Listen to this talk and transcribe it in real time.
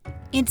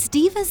It's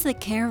Divas That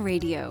Care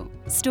Radio.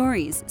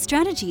 Stories,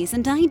 strategies,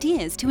 and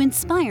ideas to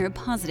inspire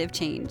positive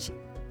change.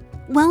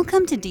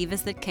 Welcome to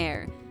Divas That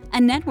Care,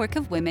 a network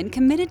of women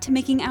committed to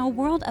making our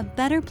world a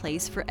better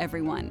place for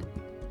everyone.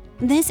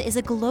 This is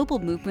a global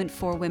movement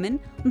for women,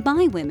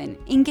 by women,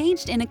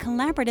 engaged in a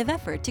collaborative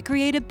effort to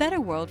create a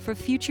better world for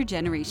future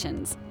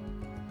generations.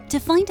 To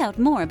find out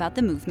more about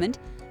the movement,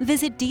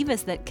 visit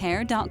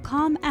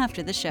divasthatcare.com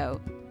after the show.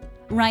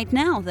 Right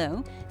now,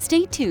 though,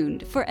 stay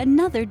tuned for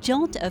another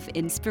jolt of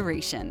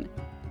inspiration.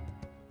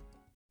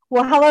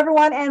 Well, hello,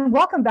 everyone, and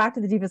welcome back to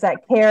the Divas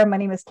That Care. My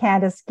name is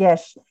Candace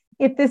Gish.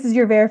 If this is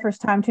your very first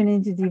time tuning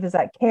into Divas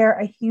That Care,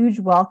 a huge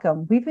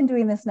welcome. We've been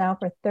doing this now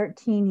for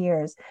 13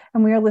 years,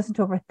 and we are listened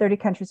to over 30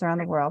 countries around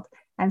the world.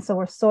 And so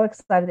we're so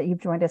excited that you've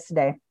joined us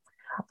today.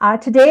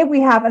 Today,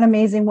 we have an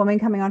amazing woman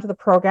coming onto the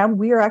program.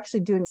 We are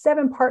actually doing a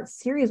 7-part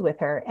series with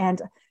her,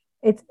 and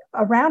it's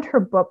around her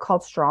book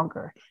called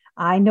Stronger.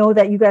 I know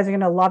that you guys are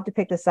going to love to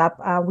pick this up.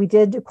 We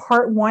did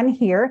part 1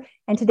 here,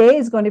 and today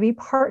is going to be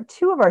part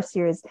 2 of our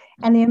series.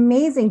 And the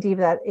amazing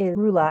diva that is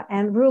Rula.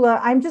 And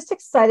Rula, I'm just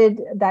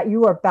excited that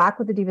you are back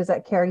with the Divas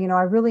That Care. You know,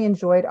 I really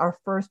enjoyed our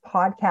first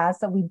podcast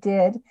that we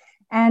did,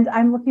 and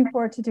I'm looking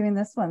forward to doing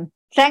this one.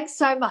 Thanks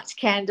so much,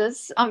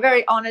 Candace. I'm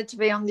very honoured to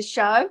be on the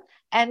show,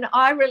 and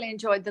I really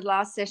enjoyed the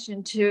last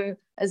session too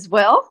as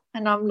well,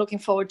 and I'm looking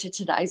forward to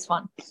today's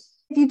one.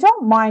 If you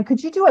don't mind,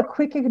 could you do a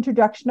quick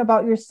introduction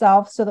about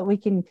yourself so that we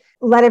can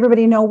let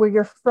everybody know where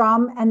you're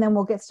from, and then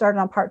we'll get started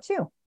on part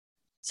 2.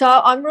 So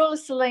I'm Rula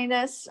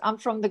Salinas. I'm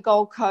from the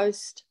Gold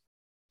Coast,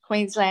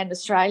 Queensland,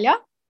 Australia.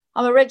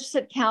 I'm a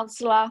registered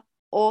counsellor,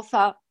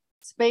 author,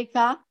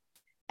 speaker,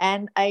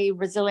 and a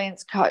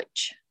resilience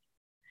coach.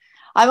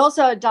 I'm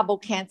also a double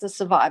cancer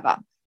survivor.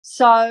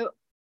 So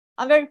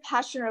I'm very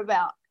passionate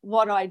about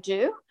what I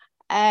do,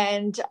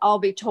 and I'll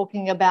be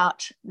talking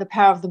about the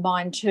power of the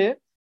mind too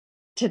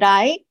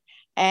today,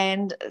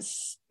 and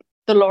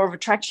the law of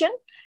attraction.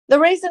 The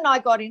reason I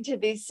got into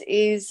this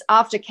is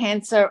after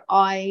cancer,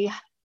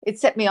 it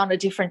set me on a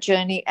different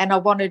journey, and I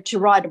wanted to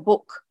write a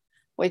book,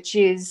 which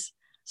is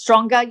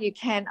Stronger, You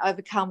Can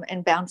Overcome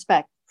and Bounce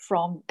Back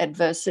from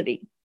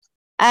Adversity.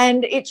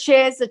 And it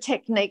shares the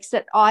techniques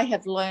that I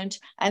have learned,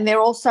 and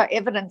they're also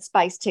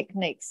evidence-based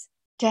techniques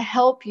to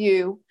help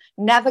you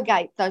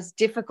navigate those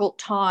difficult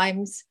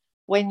times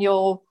when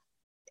you're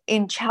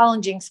in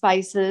challenging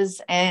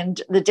spaces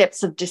and the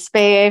depths of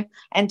despair,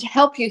 and to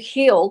help you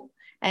heal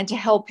and to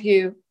help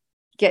you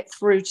get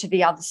through to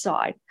the other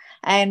side.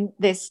 And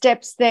there's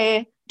steps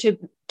there to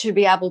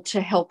be able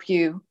to help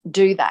you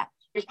do that.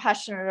 I'm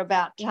passionate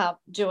about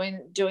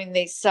doing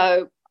this,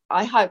 so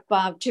I hope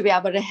to be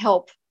able to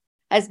help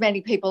as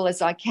many people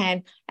as I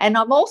can. And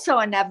I'm also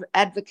an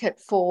advocate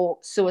for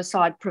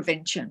suicide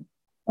prevention.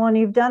 Well, and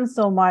you've done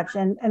so much.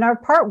 And our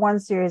part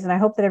 1 series, and I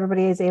hope that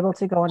everybody is able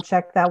to go and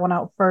check that one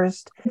out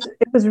first.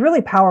 It was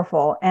really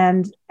powerful.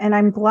 And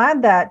I'm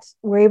glad that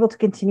we're able to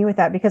continue with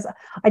that, because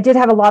I did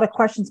have a lot of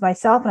questions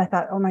myself. And I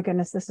thought, oh my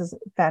goodness, this is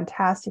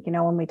fantastic. You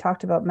know, when we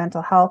talked about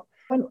mental health,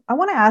 I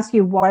want to ask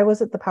you, why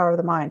was it the power of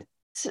the mind?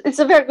 It's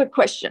a very good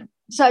question.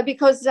 So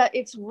because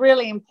it's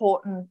really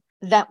important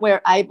that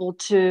we're able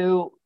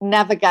to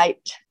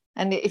navigate,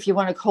 and if you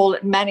want to call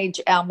it,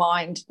 manage our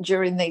mind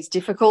during these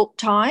difficult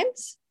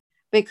times,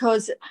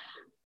 because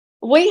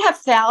we have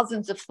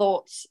thousands of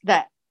thoughts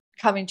that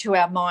come into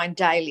our mind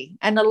daily,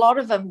 and a lot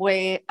of them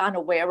we're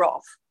unaware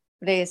of.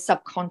 They're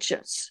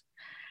subconscious,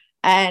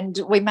 and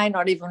we may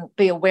not even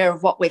be aware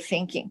of what we're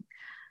thinking.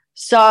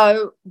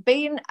 So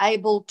being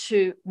able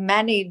to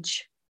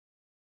manage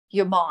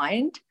your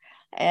mind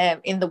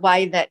in the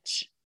way that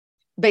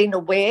being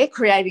aware,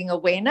 creating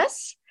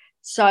awareness,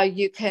 so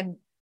you can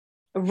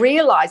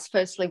realize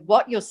firstly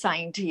what you're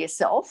saying to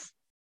yourself,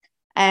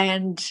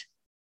 and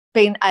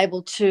being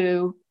able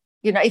to,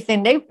 you know, if they're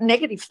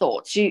negative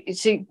thoughts,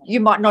 you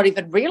might not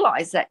even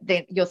realize that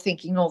then you're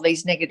thinking all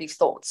these negative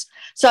thoughts.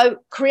 So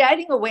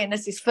creating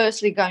awareness is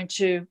firstly going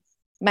to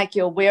make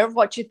you aware of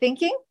what you're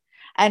thinking,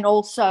 and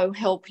also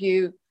help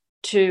you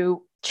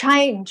to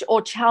change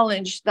or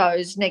challenge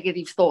those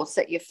negative thoughts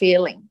that you're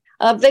feeling.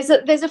 There's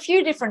a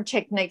few different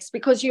techniques,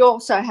 because you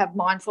also have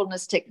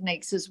mindfulness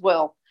techniques as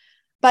well.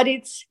 But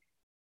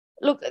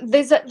look,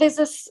 there's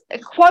a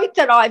quote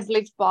that I've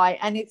lived by,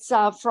 and it's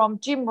from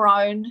Jim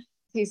Rohn.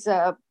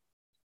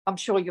 I'm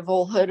sure you've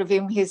all heard of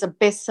him. He's a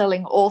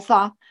best-selling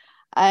author,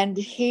 and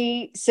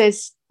he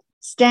says,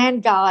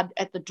 "Stand guard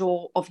at the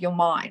door of your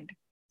mind."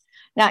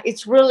 Now,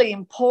 it's really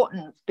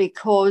important,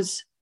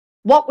 because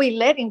what we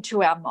let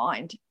into our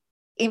mind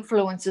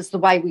influences the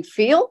way we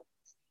feel,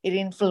 it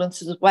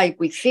influences the way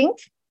we think,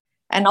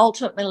 and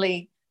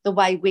ultimately the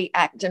way we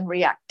act and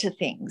react to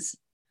things.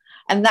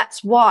 And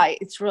that's why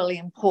it's really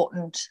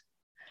important.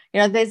 You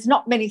know, there's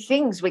not many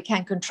things we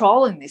can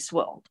control in this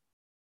world.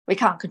 We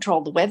can't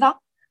control the weather.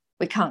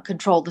 We can't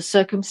control the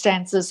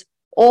circumstances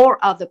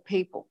or other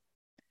people.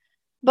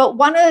 But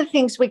one of the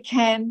things we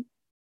can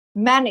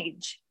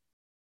manage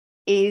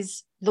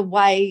is the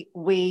way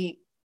we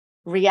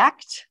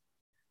react,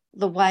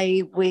 the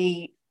way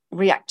we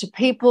react to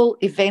people,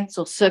 events,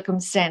 or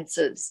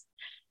circumstances.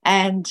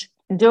 And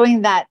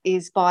doing that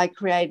is by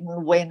creating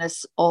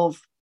awareness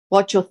of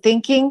what you're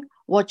thinking,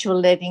 what you're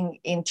letting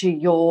into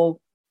your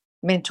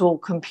mental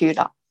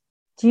computer.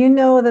 Do you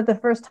know that the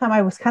first time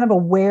I was kind of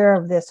aware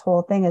of this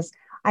whole thing is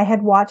I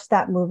had watched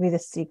that movie, The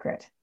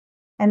Secret.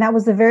 And that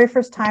was the very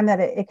first time that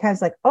it kind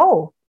of like,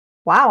 oh,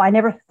 wow, I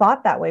never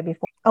thought that way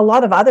before. A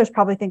lot of others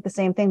probably think the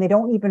same thing. They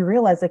don't even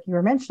realize, like you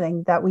were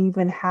mentioning, that we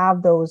even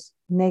have those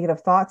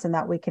negative thoughts and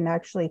that we can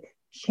actually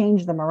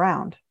change them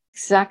around.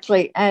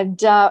 Exactly. And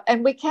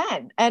we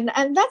can.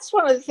 And that's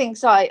one of the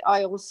things I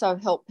also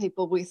help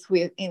people with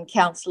in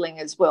counselling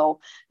as well,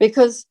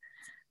 because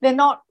they're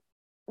not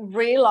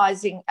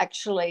realising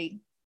actually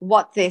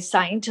what they're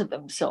saying to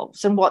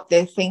themselves and what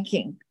they're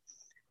thinking.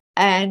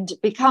 And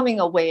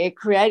becoming aware,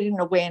 creating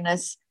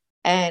awareness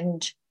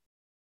and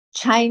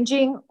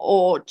changing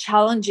or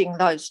challenging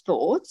those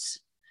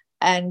thoughts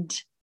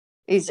and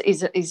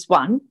is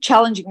one.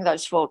 Challenging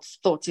those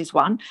thoughts is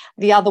one.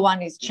 The other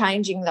one is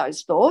changing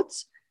those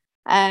thoughts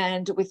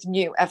and with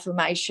new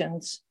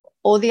affirmations,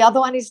 or the other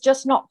one is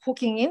just not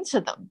hooking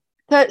into them.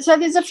 So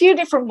there's a few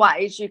different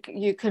ways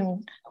you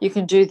can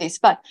do this,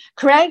 but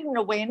creating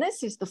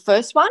awareness is the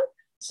first one,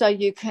 so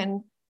you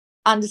can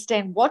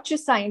understand what you're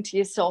saying to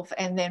yourself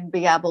and then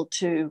be able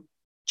to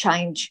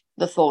change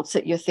the thoughts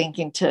that you're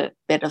thinking to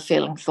better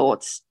feeling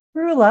thoughts.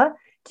 Rula,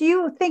 do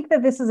you think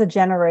that this is a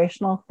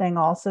generational thing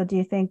also? Do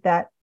you think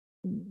that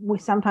we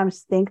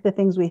sometimes think the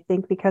things we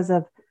think because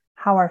of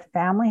how our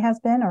family has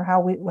been or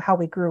how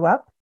we grew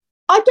up?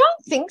 I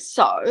don't think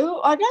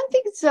so. I don't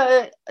think it's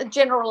a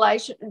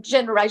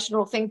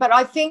generational thing, but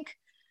I think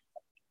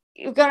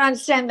you've got to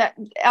understand that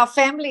our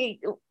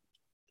family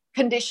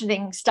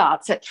conditioning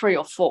starts at 3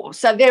 or 4.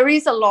 So there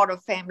is a lot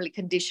of family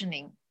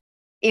conditioning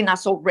in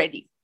us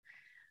already.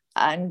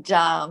 And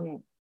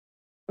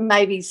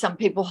maybe some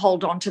people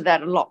hold on to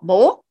that a lot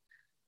more.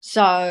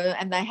 So,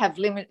 and they have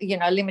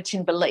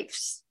limiting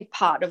beliefs,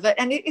 part of it.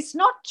 And it's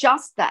not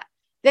just that.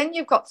 Then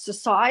you've got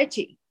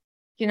society,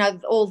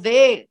 all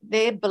their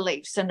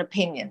beliefs and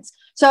opinions.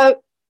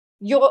 So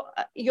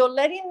you're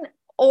letting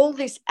all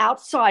this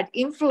outside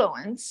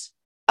influence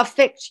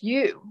affect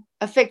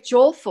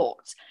your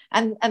thoughts.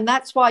 And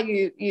that's why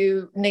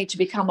you need to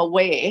become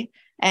aware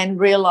and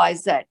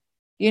realize that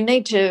you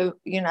need to,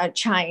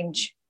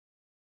 change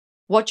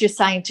what you're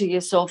saying to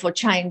yourself, or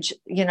change,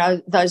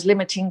 those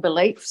limiting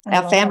beliefs.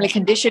 Our family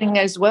conditioning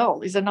as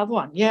well is another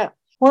one. Yeah.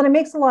 Well, and it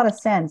makes a lot of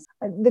sense.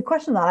 The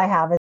question that I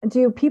have is,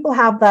 do people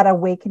have that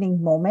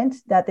awakening moment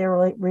that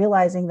they're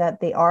realizing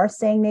that they are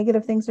saying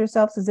negative things to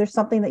themselves? Is there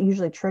something that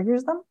usually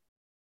triggers them?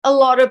 A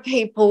lot of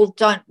people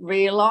don't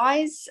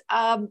realize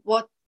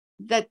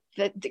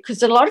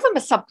because a lot of them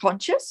are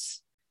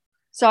subconscious.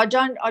 So I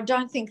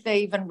don't think they're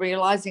even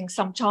realizing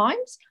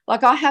sometimes.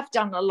 Like, I have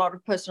done a lot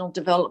of personal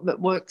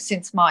development work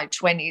since my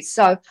 20s.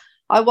 So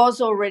I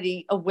was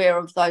already aware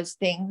of those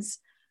things.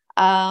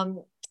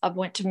 I've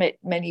went to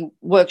many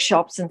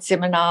workshops and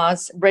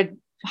seminars, read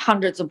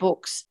hundreds of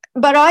books.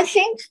 But I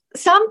think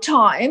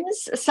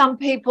sometimes some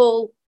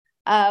people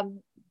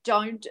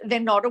they're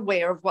not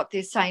aware of what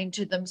they're saying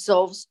to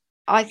themselves.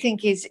 I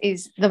think is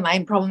the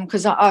main problem,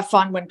 because I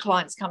find when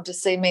clients come to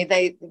see me,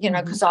 they,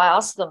 because I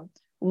ask them,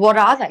 what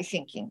are they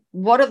thinking?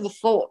 What are the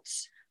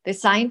thoughts they're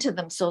saying to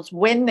themselves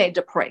when they're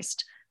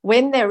depressed,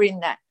 when they're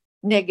in that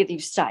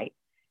negative state?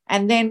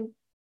 And then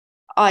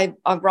I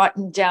write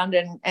them down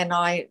and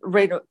I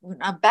read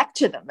it back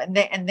to them,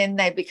 and then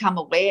they become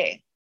aware.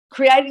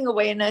 Creating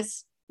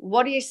awareness,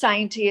 what are you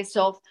saying to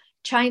yourself?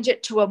 Change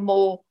it to a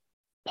more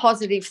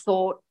positive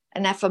thought,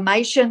 an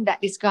affirmation that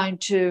is going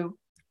to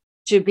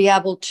be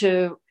able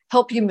to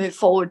help you move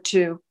forward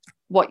to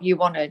what you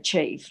want to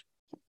achieve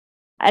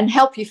and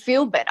help you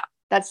feel better.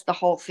 That's the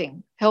whole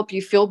thing, help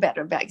you feel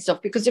better about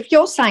yourself. Because if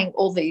you're saying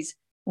all these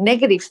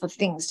negative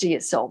things to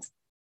yourself,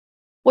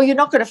 well, you're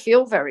not going to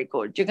feel very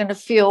good. You're going to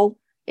feel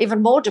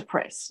even more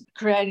depressed.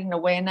 Creating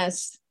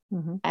awareness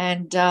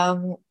and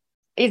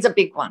is a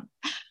big one.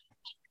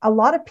 A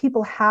lot of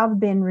people have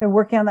been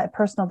working on that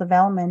personal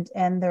development,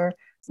 and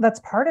that's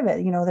part of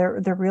it.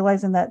 They're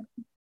realizing that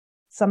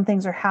some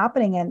things are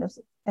happening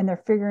and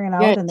they're figuring it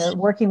out, and they're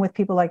working with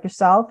people like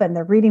yourself, and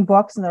they're reading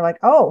books, and they're like,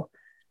 oh,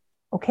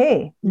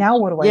 okay, now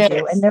what do I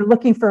do? And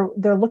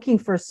they're looking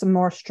for some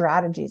more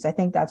strategies. I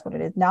think that's what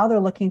it is. Now they're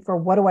looking for,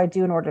 what do I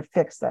do in order to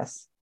fix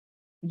this?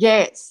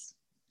 Yes.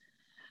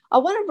 I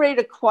want to read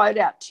a quote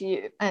out to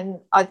you, and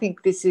I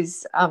think this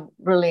is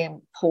really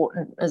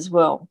important as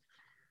well.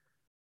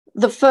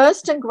 The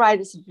first and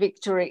greatest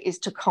victory is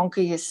to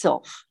conquer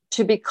yourself.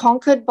 To be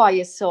conquered by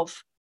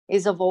yourself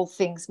is of all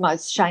things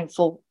most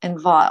shameful and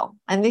vile.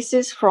 And this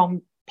is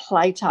from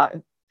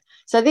Plato.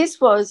 So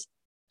this was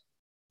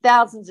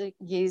thousands of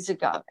years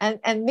ago.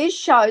 And this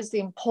shows the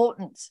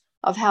importance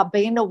of how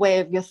being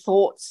aware of your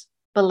thoughts,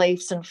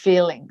 beliefs, and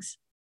feelings,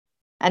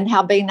 and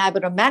how being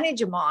able to manage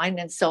your mind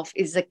and self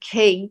is the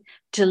key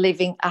to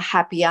living a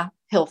happier,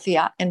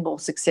 healthier, and more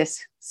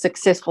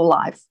successful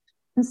life.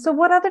 And so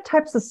what other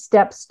types of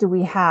steps do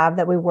we have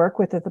that we work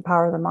with at the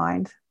Power of the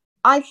Mind?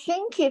 I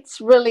think it's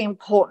really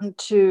important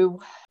to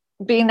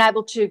being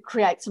able to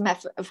create some,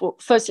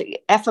 firstly,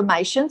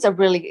 affirmations are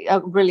a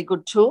really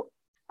good tool.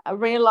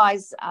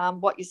 Realize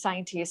what you're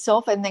saying to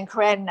yourself, and then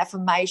create an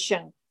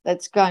affirmation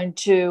that's going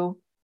to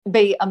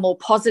be a more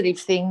positive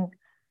thing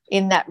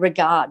in that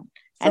regard.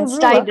 So, and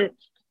state it.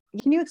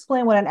 Can you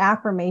explain what an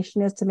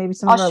affirmation is to maybe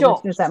some of our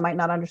listeners that might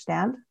not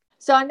understand?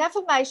 So an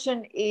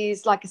affirmation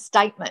is like a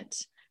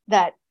statement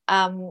that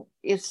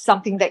is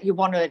something that you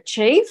want to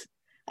achieve,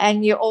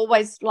 and you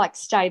always like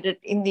state it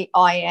in the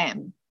I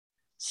am.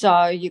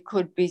 So you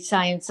could be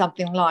saying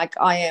something like,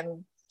 I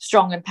am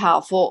strong and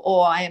powerful,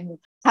 or I am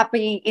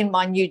happy in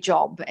my new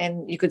job,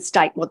 and you could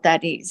state what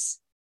that is.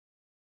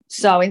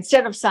 So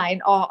instead of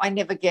saying, oh, I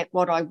never get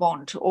what I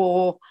want,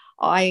 or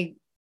why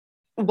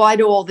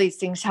do all these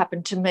things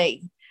happen to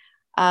me?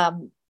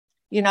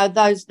 You know,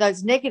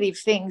 those negative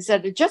things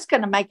that are just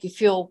going to make you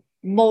feel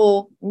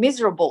more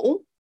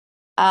miserable.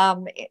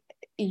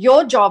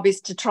 Your job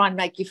is to try and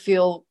make you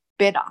feel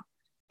better.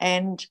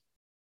 And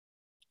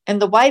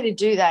the way to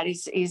do that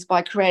is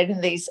by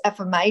creating these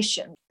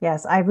affirmations.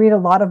 Yes, I read a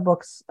lot of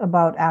books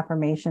about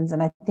affirmations,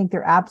 and I think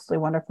they're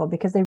absolutely wonderful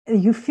because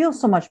you feel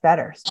so much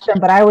better.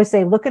 But I always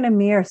say, look in a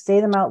mirror,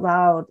 say them out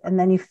loud, and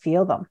then you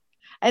feel them.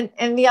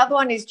 And the other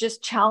one is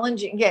just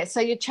challenging. Yeah, so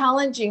you're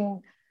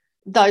challenging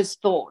those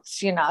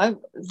thoughts, you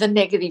know, the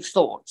negative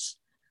thoughts,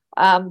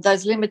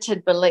 those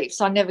limited beliefs.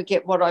 I never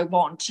get what I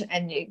want.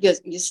 And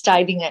you're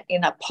stating it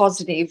in a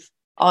positive,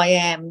 I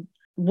am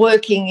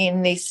working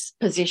in this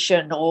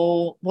position,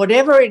 or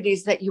whatever it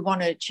is that you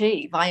want to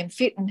achieve. I am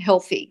fit and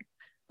healthy.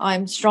 I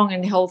am strong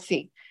and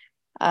healthy.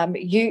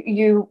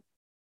 You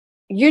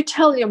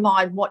tell your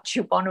mind what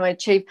you want to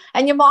achieve,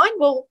 and your mind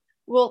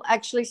will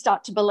actually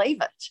start to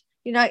believe it.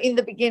 You know, in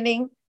the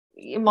beginning,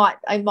 it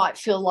might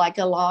feel like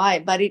a lie,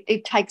 but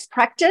it takes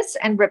practice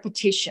and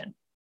repetition,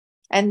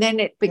 and then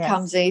it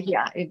becomes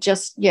easier. It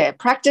just,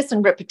 practice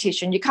and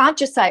repetition. You can't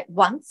just say it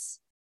once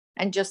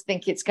and just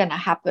think it's going to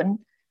happen.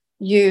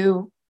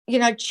 You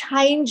know,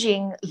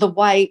 changing the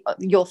way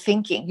you're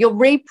thinking, you're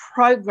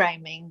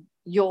reprogramming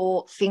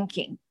your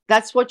thinking.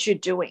 That's what you're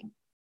doing.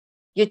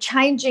 You're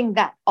changing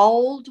that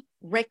old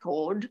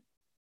record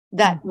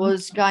that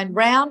was going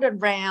round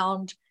and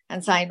round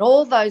and saying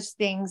all those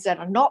things that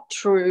are not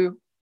true,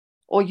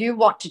 or you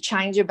want to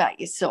change about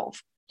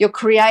yourself. You're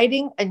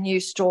creating a new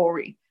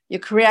story. You're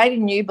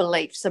creating new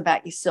beliefs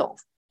about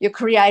yourself. You're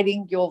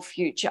creating your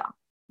future.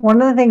 One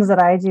of the things that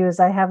I do is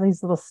I have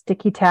these little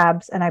sticky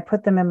tabs, and I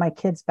put them in my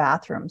kids'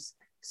 bathrooms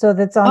so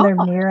that's on their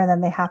mirror, and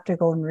then they have to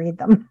go and read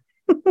them.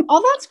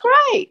 Oh, that's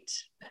great.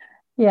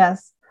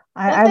 Yes.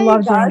 I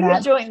love doing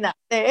that. You're doing that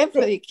there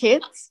for your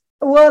kids.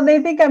 Well, they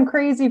think I'm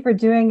crazy for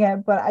doing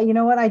it, but you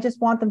know what? I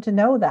just want them to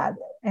know that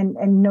and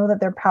know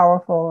that they're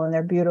powerful and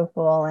they're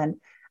beautiful. And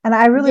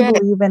I really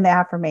believe in the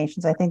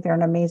affirmations. I think they're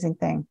an amazing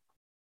thing.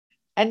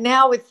 And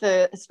now with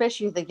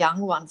especially the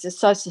young ones, they're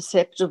so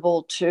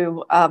susceptible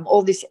to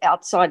all this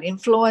outside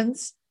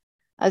influence,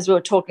 as we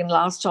were talking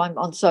last time,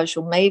 on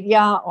social media,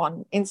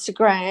 on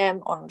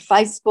Instagram, on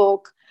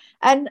Facebook.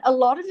 And a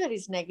lot of it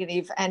is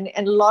negative, and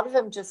a lot of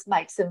them just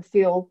makes them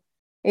feel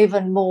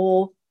even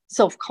more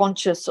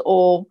self-conscious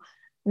or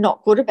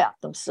not good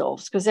about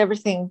themselves, because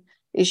everything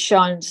is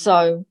shown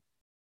so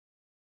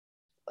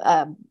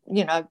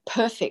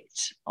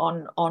perfect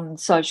on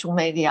social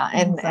media,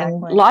 and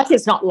life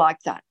is not like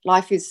that.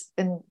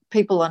 And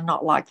people are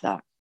not like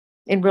that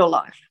in real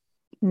life.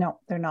 No,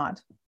 they're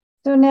not.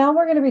 So now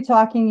we're going to be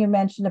talking, you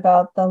mentioned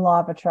about the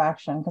law of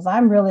attraction, because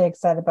I'm really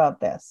excited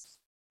about this.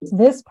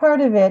 This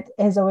part of it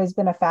has always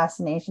been a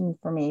fascination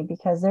for me,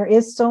 because there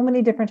is so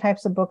many different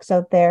types of books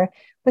out there,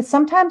 but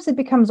sometimes it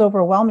becomes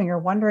overwhelming. You're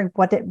wondering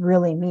what it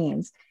really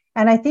means.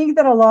 And I think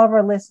that a lot of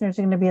our listeners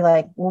are going to be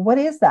like, well, what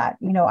is that?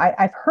 You know,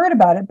 I've heard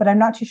about it, but I'm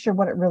not too sure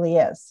what it really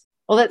is.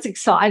 Well, that's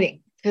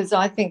exciting, because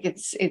I think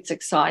it's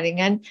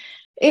exciting. And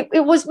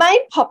it was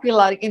made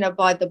popular,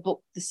 by the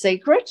book The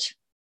Secret.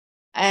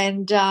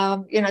 And,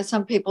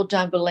 some people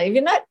don't believe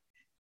in it.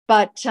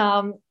 But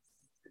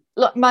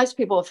look, most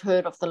people have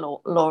heard of the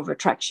law of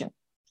attraction.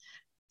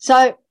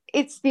 So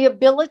it's the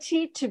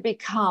ability to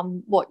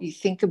become what you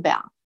think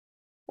about,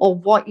 or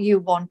what you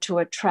want to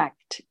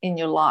attract in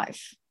your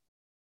life.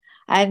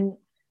 And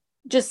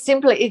just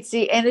simply, it's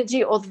the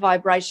energy or the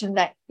vibration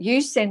that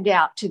you send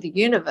out to the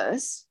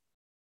universe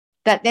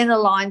that then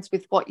aligns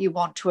with what you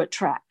want to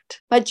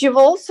attract. But you've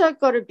also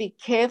got to be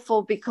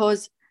careful,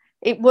 because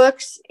it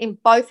works in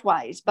both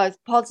ways,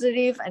 both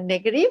positive and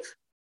negative.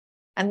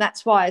 And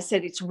that's why I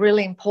said it's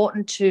really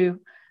important to,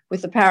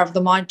 with the power of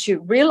the mind,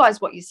 to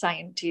realize what you're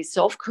saying to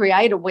yourself,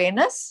 create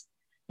awareness,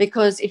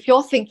 because if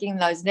you're thinking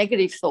those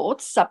negative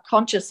thoughts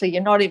subconsciously,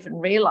 you're not even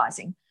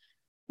realizing,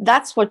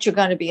 that's what you're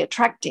going to be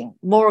attracting,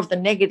 more of the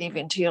negative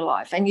into your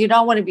life. And you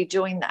don't want to be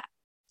doing that.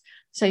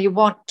 So you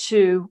want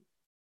to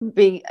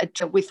be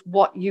with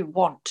what you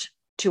want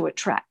to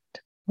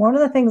attract. One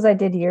of the things I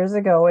did years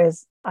ago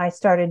is I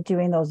started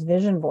doing those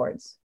vision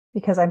boards,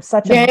 because I'm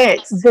such a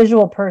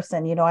visual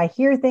person. I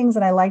hear things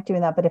and I like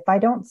doing that. But if I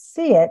don't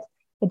see it,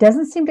 it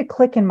doesn't seem to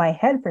click in my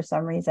head for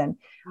some reason.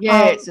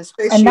 Yes,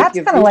 especially and that's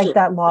if kind of you're like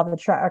that law of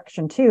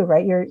attraction too,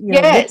 right? You're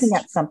yes. looking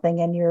at something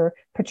and you're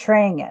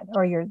portraying it,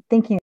 or you're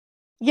thinking.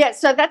 Yeah,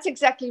 so that's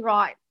exactly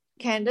right,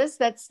 Candace.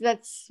 That's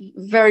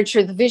very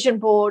true. The vision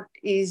board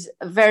is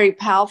very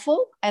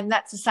powerful, and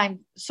that's the same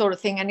sort of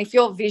thing. And if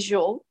you're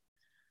visual,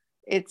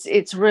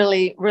 it's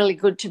really, really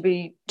good to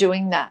be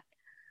doing that.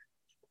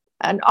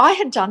 And I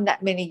had done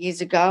that many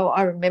years ago.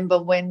 I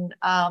remember when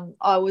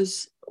I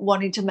was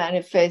wanting to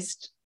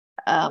manifest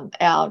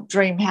our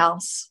dream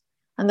house,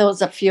 and there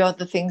was a few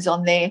other things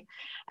on there.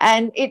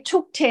 And it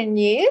took 10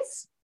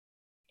 years.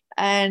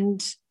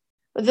 And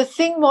the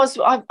thing was,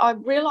 I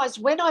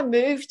realized when I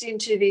moved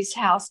into this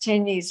house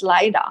 10 years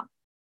later,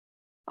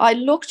 I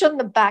looked on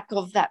the back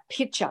of that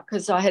picture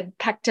because I had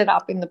packed it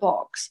up in the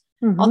box.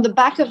 Mm-hmm. On the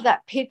back of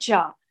that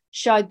picture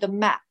showed the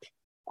map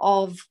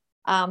of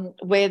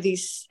where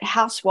this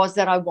house was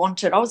that I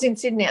wanted. I was in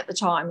Sydney at the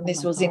time, and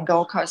this was in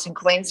Gold Coast in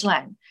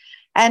Queensland.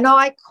 And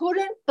I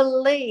couldn't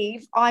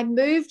believe I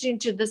moved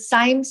into the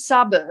same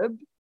suburb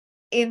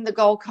in the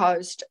Gold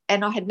Coast,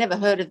 and I had never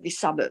heard of this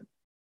suburb.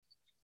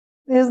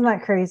 Isn't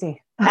that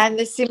crazy? And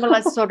the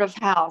similar sort of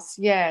house.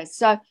 Yeah.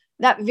 So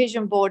that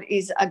vision board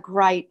is a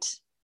great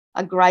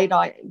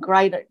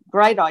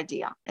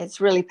idea.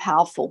 It's really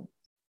powerful.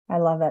 I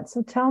love that.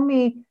 So tell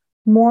me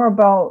more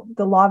about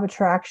the law of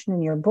attraction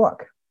in your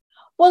book.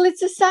 Well,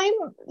 it's the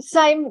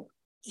same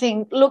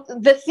thing. Look,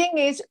 the thing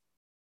is,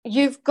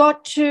 you've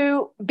got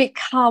to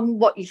become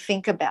what you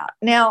think about.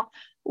 Now,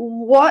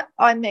 what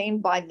I mean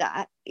by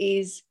that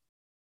is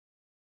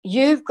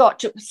you've got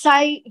to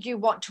say you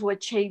want to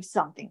achieve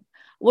something.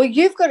 Well,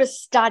 you've got to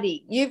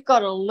study, you've got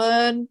to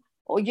learn,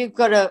 or you've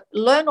got to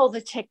learn all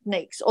the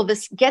techniques or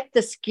get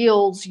the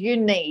skills you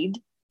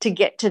need to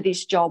get to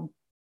this job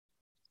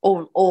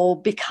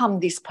or become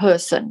this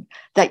person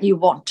that you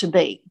want to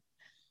be.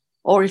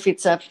 Or if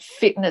it's a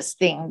fitness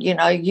thing,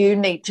 you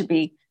need to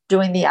be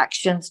doing the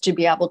actions to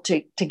be able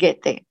to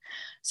get there.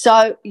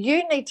 So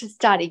you need to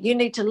study. You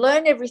need to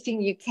learn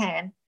everything you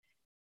can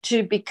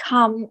to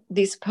become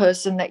this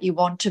person that you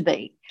want to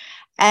be.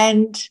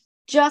 And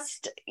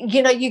just,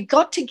 you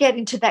got to get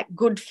into that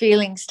good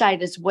feeling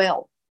state as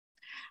well.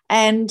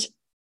 And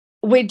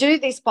we do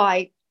this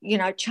by,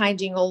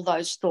 changing all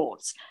those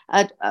thoughts,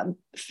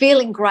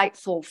 feeling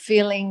grateful,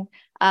 feeling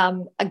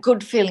a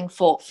good feeling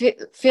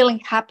feeling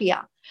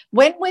happier.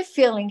 When we're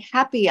feeling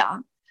happier,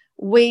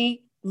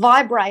 we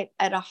vibrate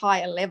at a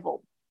higher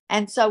level.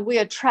 And so we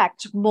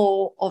attract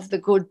more of the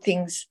good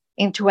things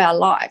into our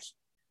life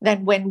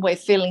than when we're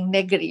feeling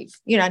negative.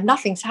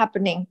 Nothing's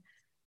happening.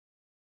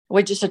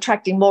 We're just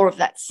attracting more of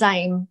that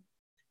same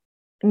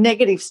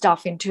negative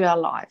stuff into our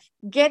life.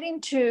 Get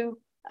into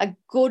a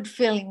good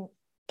feeling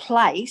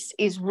place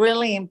is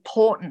really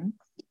important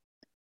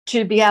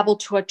to be able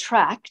to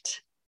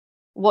attract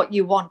what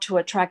you want to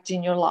attract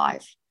in your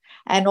life.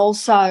 And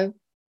also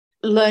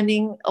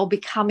learning or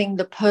becoming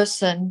the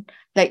person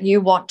that you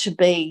want to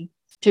be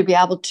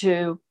able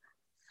to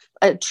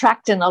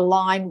attract and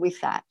align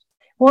with that.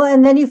 Well,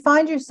 and then you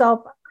find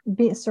yourself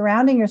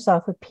surrounding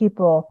yourself with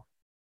people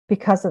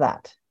because of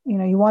that.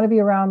 You want to be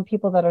around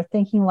people that are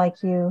thinking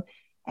like you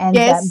and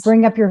that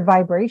bring up your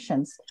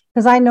vibrations.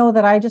 Because I know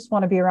that I just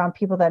want to be around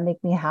people that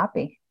make me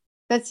happy.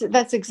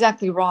 That's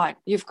exactly right.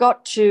 You've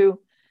got to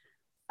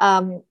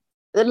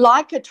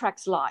like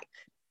attracts like.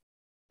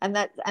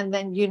 And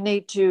then you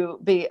need to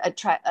be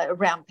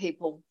around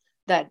people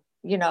that,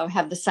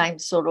 have the same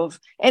sort of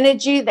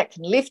energy that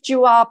can lift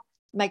you up,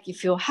 make you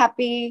feel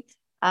happy,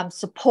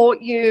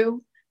 support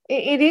you.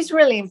 It is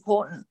really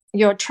important.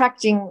 You're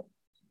attracting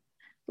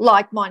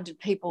like-minded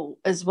people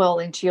as well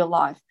into your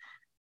life.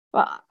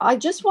 But I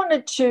just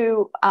wanted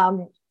to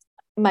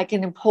make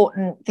an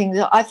important thing.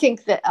 I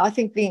think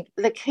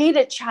the key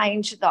to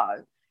change,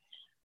 though,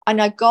 I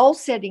know goal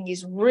setting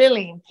is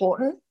really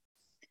important,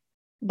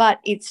 but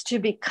it's to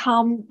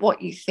become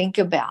what you think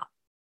about,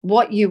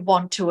 what you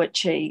want to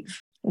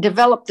achieve,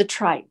 develop the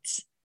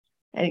traits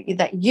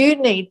that you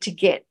need to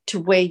get to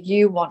where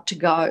you want to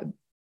go.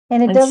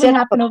 And it doesn't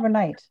happen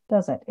overnight,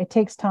 does it? It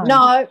takes time.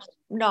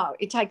 No,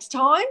 it takes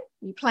time.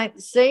 You plant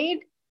the seed,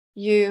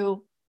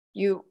 you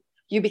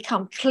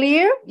become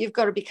clear. You've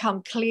got to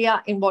become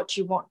clear in what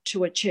you want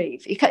to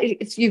achieve.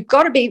 You've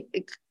got to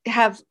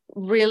have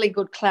really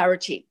good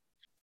clarity.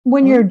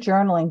 When you're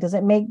journaling,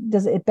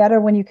 does it better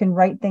when you can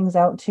write things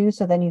out too,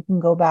 so then you can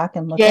go back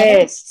and look at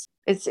it?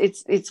 Yes,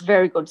 it's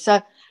very good.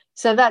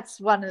 So that's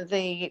one of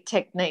the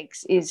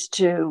techniques, is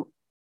to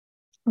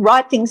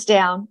write things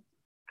down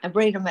and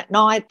read them at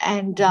night.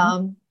 And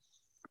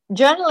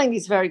journaling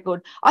is very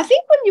good. I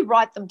think when you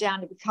write them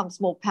down, it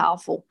becomes more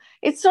powerful.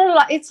 It's sort of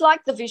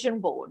like the vision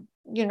board.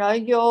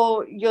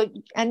 You're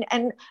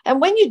and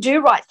when you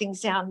do write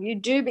things down, you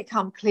do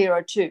become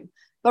clearer too.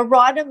 But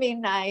write them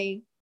in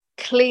a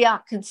clear,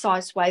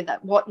 concise way,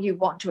 that what you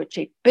want to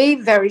achieve. Be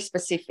very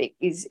specific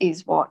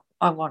is what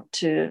I want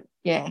to,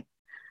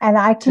 And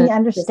I can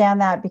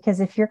understand that, because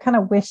if you're kind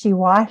of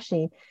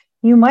wishy-washy,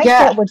 you might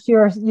get what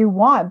you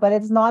want, but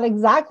it's not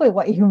exactly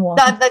what you want.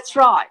 That's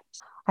right.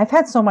 I've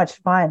had so much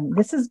fun.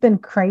 This has been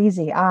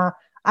crazy.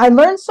 I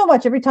learn so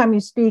much every time you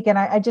speak, and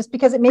I just,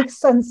 because it makes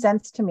some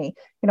sense to me.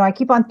 I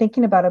keep on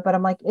thinking about it, but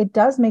I'm like, it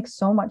does make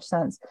so much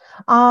sense.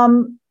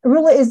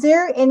 Rula, is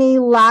there any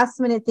last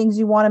minute things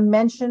you want to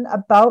mention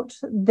about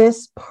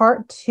this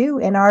part 2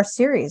 in our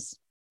series?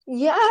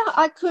 Yeah,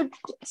 I could.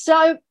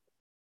 So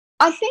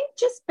I think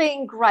just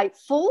being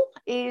grateful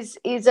is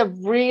a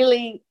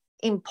really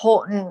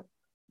important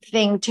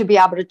thing to be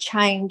able to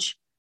change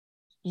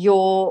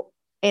your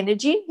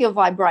energy, your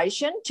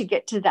vibration, to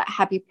get to that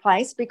happy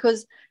place.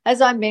 Because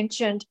as I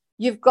mentioned,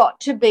 you've got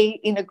to be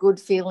in a good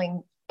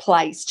feeling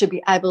place to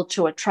be able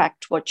to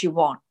attract what you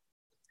want.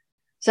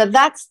 So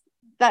that's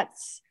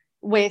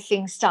where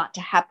things start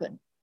to happen.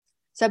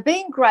 So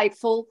being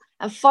grateful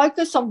and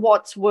focus on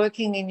what's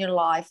working in your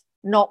life,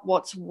 not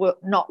what's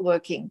not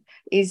working,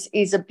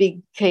 is a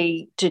big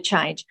key to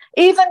change.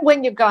 Even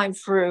when you're going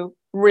through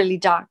really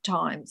dark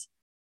times,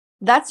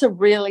 that's a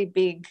really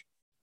big.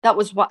 That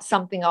was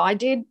something I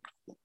did.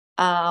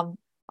 I'm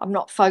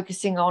not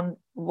focusing on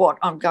what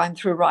I'm going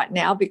through right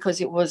now,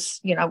 because it was,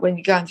 when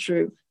you're going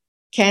through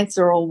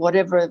cancer or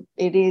whatever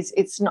it is,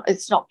 it's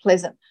not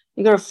pleasant.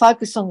 You've got to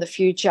focus on the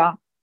future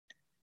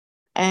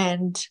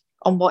and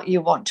on what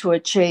you want to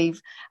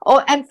achieve,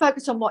 and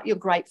focus on what you're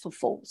grateful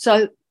for.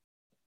 So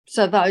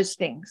those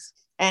things,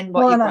 and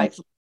what you're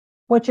grateful for.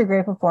 What you're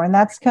grateful for. And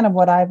that's kind of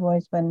what I've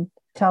always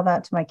tell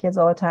that to my kids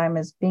all the time,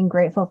 is being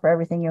grateful for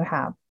everything you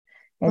have.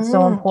 It's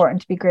so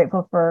important to be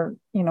grateful for,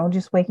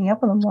 just waking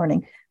up in the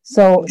morning.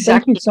 So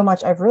Thank you so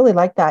much. I've really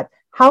liked that.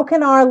 How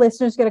can our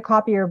listeners get a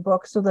copy of your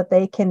book so that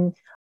they can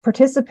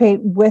participate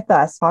with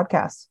us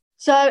podcast?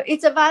 So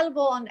it's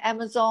available on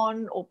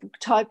Amazon or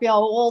Booktopia,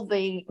 all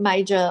the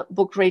major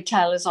book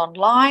retailers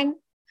online.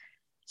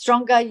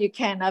 Stronger, You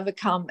Can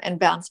Overcome and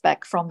Bounce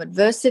Back from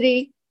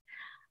Adversity.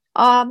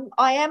 I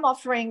am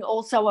offering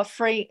also a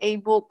free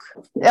ebook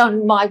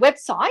on my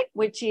website,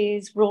 which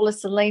is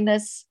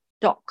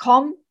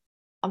rulasalinas.com.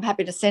 I'm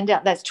happy to send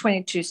out. That's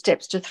 22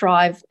 Steps to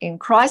Thrive in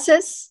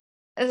Crisis.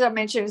 As I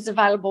mentioned, it's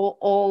available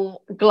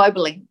all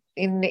globally,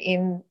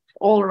 in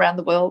all around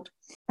the world.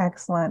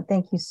 Excellent.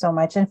 Thank you so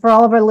much. And for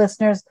all of our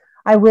listeners,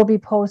 I will be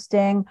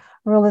posting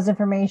Rula's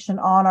information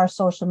on our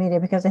social media,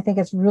 because I think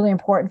it's really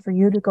important for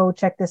you to go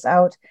check this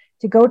out,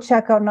 to go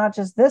check out not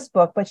just this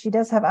book, but she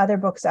does have other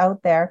books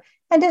out there,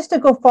 and just to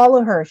go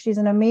follow her. She's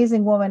an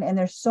amazing woman, and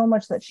there's so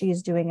much that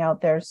she's doing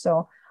out there.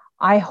 So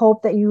I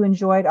hope that you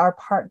enjoyed our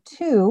part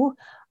 2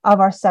 of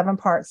our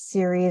 7-part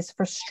series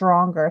for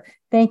Stronger.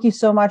 Thank you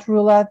so much,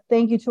 Rula.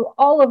 Thank you to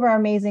all of our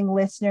amazing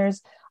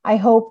listeners. I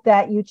hope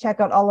that you check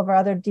out all of our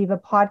other Diva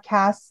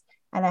podcasts,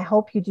 and I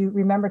hope you do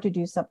remember to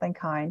do something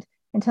kind.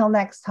 Until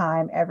next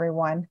time,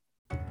 everyone.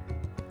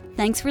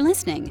 Thanks for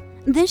listening.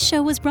 This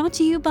show was brought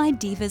to you by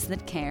Divas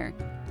That Care.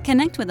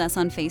 Connect with us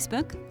on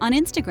Facebook, on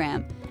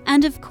Instagram,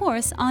 and of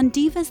course on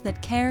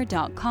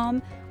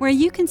divasthatcare.com, where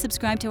you can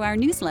subscribe to our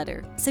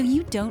newsletter so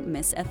you don't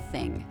miss a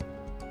thing.